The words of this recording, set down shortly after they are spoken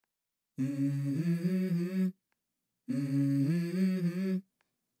Let's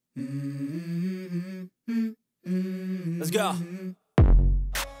go.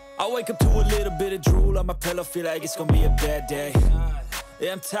 I wake up to a little bit of drool on my pillow, feel like it's gonna be a bad day.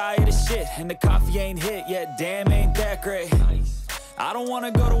 Yeah, I'm tired of shit, and the coffee ain't hit yet, damn, ain't that great. I don't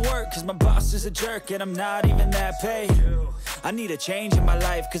wanna go to work, cause my boss is a jerk, and I'm not even that paid. I need a change in my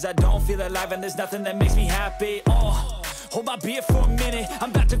life, cause I don't feel alive, and there's nothing that makes me happy. Hold my beer for a minute,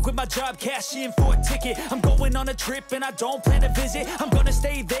 I'm about to quit my job, cash in for a ticket. I'm going on a trip and I don't plan to visit. I'm gonna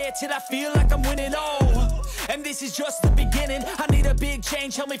stay there till I feel like I'm winning, and this is just the beginning. I need a big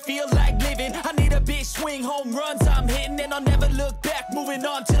change, help me feel like living. I need a big swing, home runs I'm hitting, and I'll never look back, moving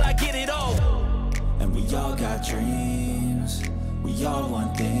on till I get it all. And we all got dreams, we all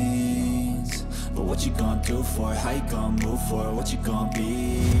want things, but what you gonna do for it? How you gonna move for it? What you gonna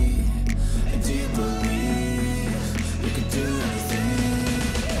be? And do you believe you can do anything?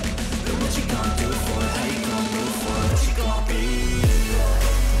 But what you gonna do for it? How you gonna move for it? What you gonna be?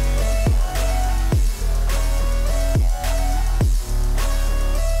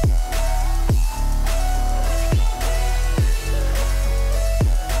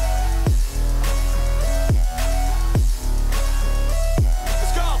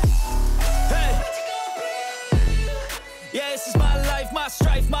 Let's go! Hey! Yeah, this is my life, my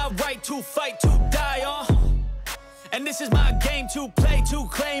strife, my right to fight, to die on. And this is my game to play, to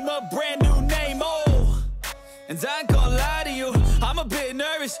claim a brand new name, And I ain't gonna lie to you, I'm a bit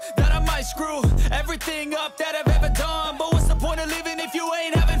nervous that I might screw everything up that I've ever done. But what's the point of living if you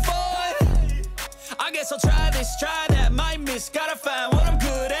ain't having fun? I guess I'll try this, try that, might miss, gotta find what I'm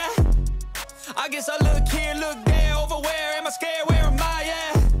good at. I guess I look here, look there, over where am I scared, where am I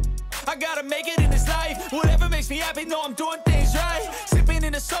at? I gotta make it in this life, whatever makes me happy, know I'm doing things right. Sipping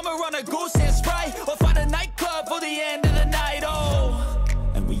in the summer on a goose and Sprite, or find a nightclub for the end of the night,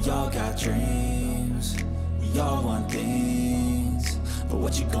 And we all got dreams, we all want things, but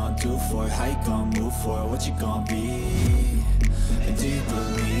what you gonna do for it? How you gonna move for it? What you gonna be?